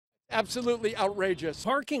Absolutely outrageous.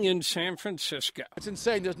 Parking in San Francisco. It's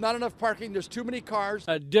insane. There's not enough parking. There's too many cars.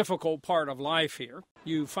 A difficult part of life here.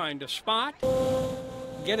 You find a spot,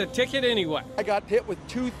 get a ticket anyway. I got hit with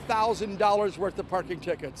 $2,000 worth of parking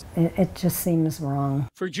tickets. It just seems wrong.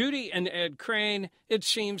 For Judy and Ed Crane, it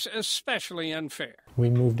seems especially unfair. We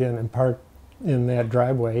moved in and parked in that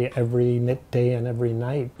driveway every day and every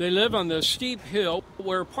night. They live on the steep hill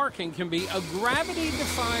where parking can be a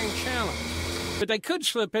gravity-defying challenge. But they could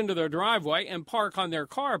slip into their driveway and park on their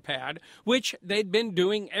car pad, which they'd been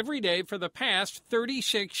doing every day for the past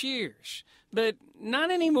 36 years. But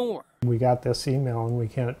not anymore. We got this email and we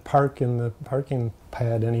can't park in the parking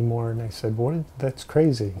pad anymore. And I said, that's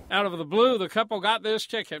crazy. Out of the blue, the couple got this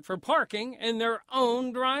ticket for parking in their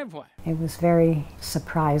own driveway. It was very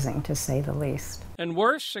surprising, to say the least. And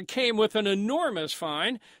worse, it came with an enormous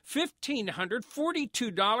fine,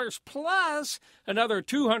 $1,542 plus another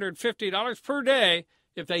 $250 per day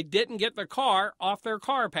if they didn't get the car off their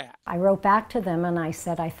car pad. I wrote back to them and I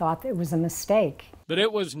said I thought it was a mistake. But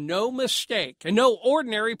it was no mistake and no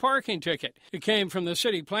ordinary parking ticket. It came from the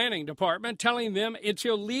city planning department telling them it's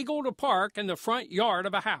illegal to park in the front yard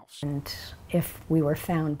of a house. And if we were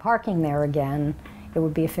found parking there again, it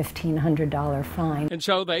would be a $1,500 fine. And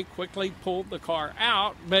so they quickly pulled the car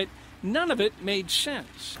out, but none of it made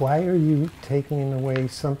sense. Why are you taking away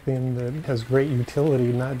something that has great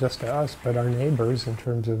utility, not just to us, but our neighbors in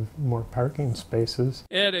terms of more parking spaces?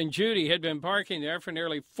 Ed and Judy had been parking there for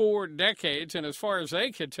nearly 4 decades, and as far as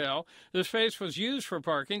they could tell, the space was used for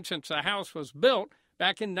parking since the house was built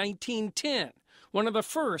back in 1910. One of the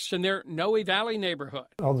first in their Noe Valley neighborhood.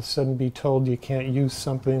 All of a sudden be told you can't use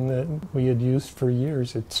something that we had used for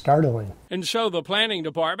years, it's startling. And so the planning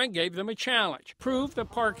department gave them a challenge. Prove the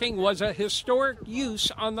parking was a historic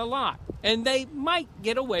use on the lot, and they might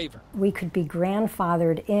get a waiver. We could be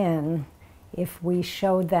grandfathered in if we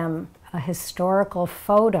showed them a historical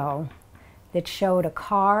photo that showed a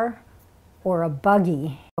car or a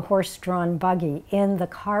buggy, a horse-drawn buggy, in the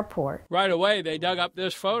carport. Right away, they dug up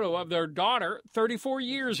this photo of their daughter 34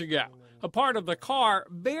 years ago. A part of the car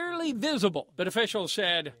barely visible, but officials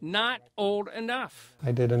said not old enough.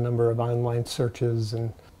 I did a number of online searches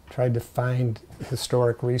and tried to find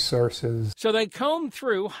historic resources. So they combed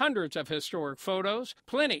through hundreds of historic photos.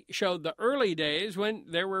 Plenty showed the early days when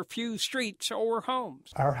there were few streets or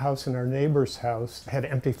homes. Our house and our neighbor's house had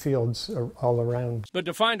empty fields all around. But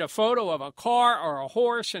to find a photo of a car or a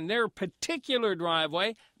horse in their particular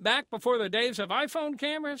driveway back before the days of iPhone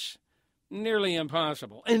cameras, nearly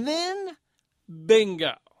impossible. And then,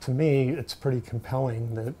 bingo. To me, it's pretty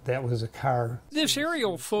compelling that that was a car. This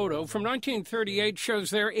aerial photo from 1938 shows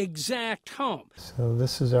their exact home. So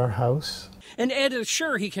this is our house. And Ed is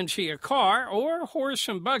sure he can see a car or a horse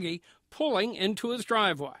and buggy pulling into his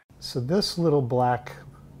driveway. So this little black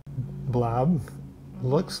blob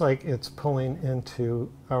looks like it's pulling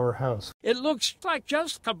into our house. It looks like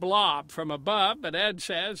just a blob from above, but Ed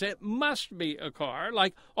says it must be a car,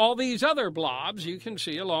 like all these other blobs you can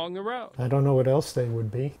see along the road. I don't know what else they would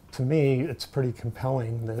be. To me, it's pretty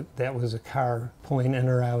compelling that that was a car pulling in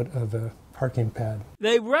or out of a parking pad.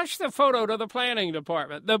 They rushed the photo to the planning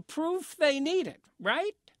department, the proof they needed,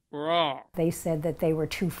 right? Wrong. They said that they were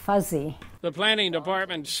too fuzzy. The planning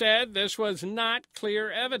department said this was not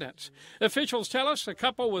clear evidence. Officials tell us the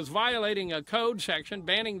couple was violating a code section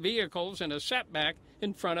banning vehicles in a setback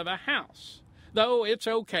in front of a house, though it's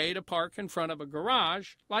okay to park in front of a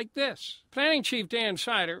garage like this. Planning Chief Dan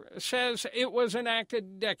Sider says it was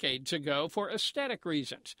enacted decades ago for aesthetic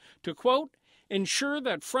reasons to, quote, ensure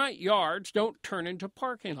that front yards don't turn into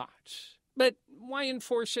parking lots. But why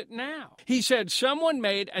enforce it now? He said someone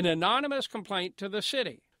made an anonymous complaint to the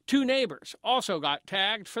city. 2 neighbors also got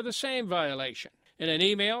tagged for the same violation. In an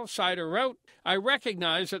email, Sider wrote, I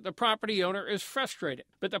recognize that the property owner is frustrated,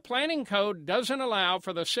 but the planning code doesn't allow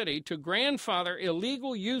for the city to grandfather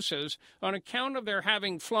illegal uses on account of their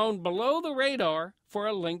having flown below the radar for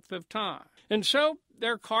a length of time. And so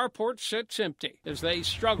their carport sits empty as they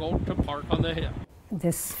struggle to park on the hill.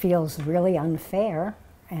 This feels really unfair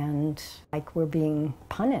and like we're being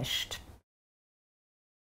punished